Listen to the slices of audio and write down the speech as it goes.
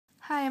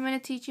Hi, I'm going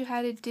to teach you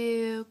how to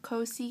do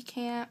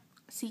cosecant,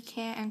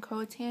 secant, and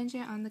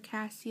cotangent on the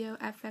Casio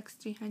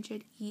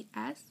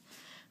fx-300ES.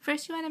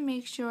 First, you want to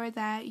make sure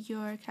that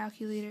your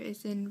calculator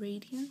is in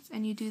radians,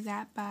 and you do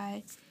that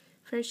by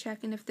first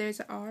checking if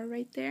there's an R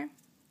right there.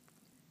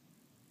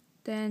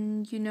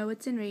 Then you know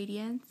it's in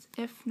radians.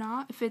 If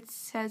not, if it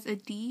says a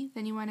D,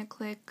 then you want to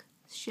click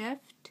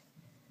Shift,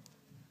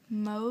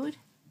 Mode,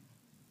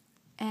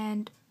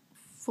 and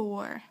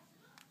 4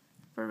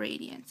 for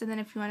radians. And then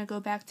if you want to go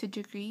back to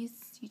degrees,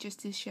 you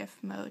just do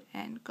Shift, Mode,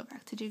 and go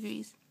back to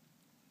degrees.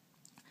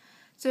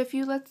 So if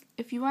you want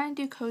to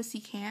do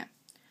cosecant,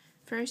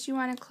 first you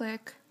want to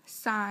click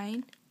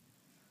sine,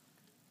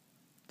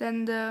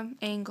 then the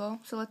angle.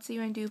 So let's say you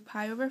want to do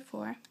pi over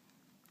 4.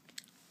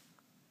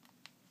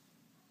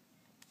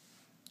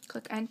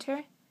 Click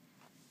enter,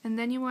 and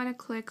then you want to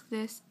click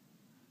this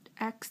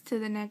x to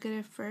the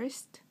negative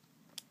first,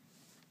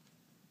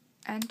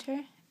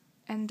 enter,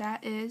 and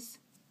that is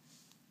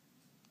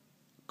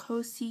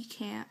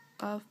cosecant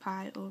of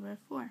pi over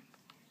 4.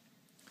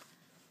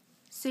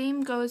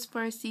 Same goes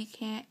for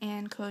secant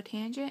and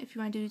cotangent. If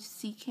you want to do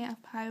secant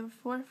of pi over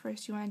 4,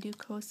 first you want to do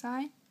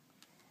cosine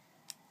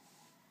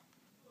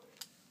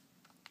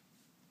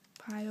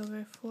pi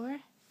over 4,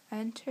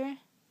 enter,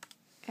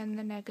 and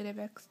the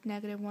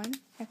negative 1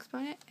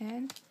 exponent,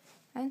 and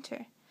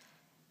enter.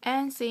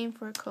 And same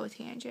for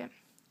cotangent.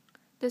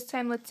 This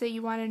time, let's say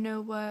you want to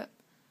know what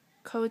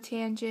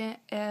cotangent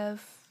of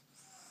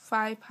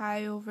 5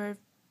 pi over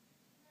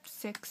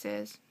 6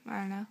 is. I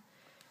don't know.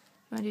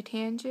 You want to do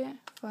tangent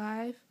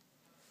 5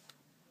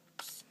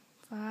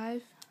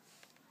 pi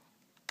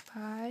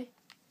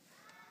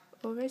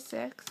over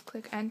 6.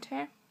 Click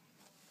enter.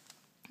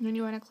 And then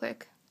you want to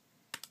click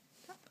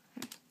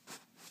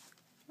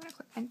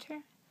enter.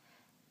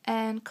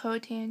 And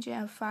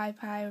cotangent of 5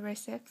 pi over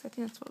 6, I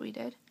think that's what we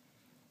did,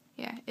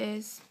 yeah,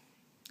 is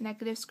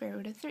negative square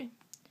root of 3.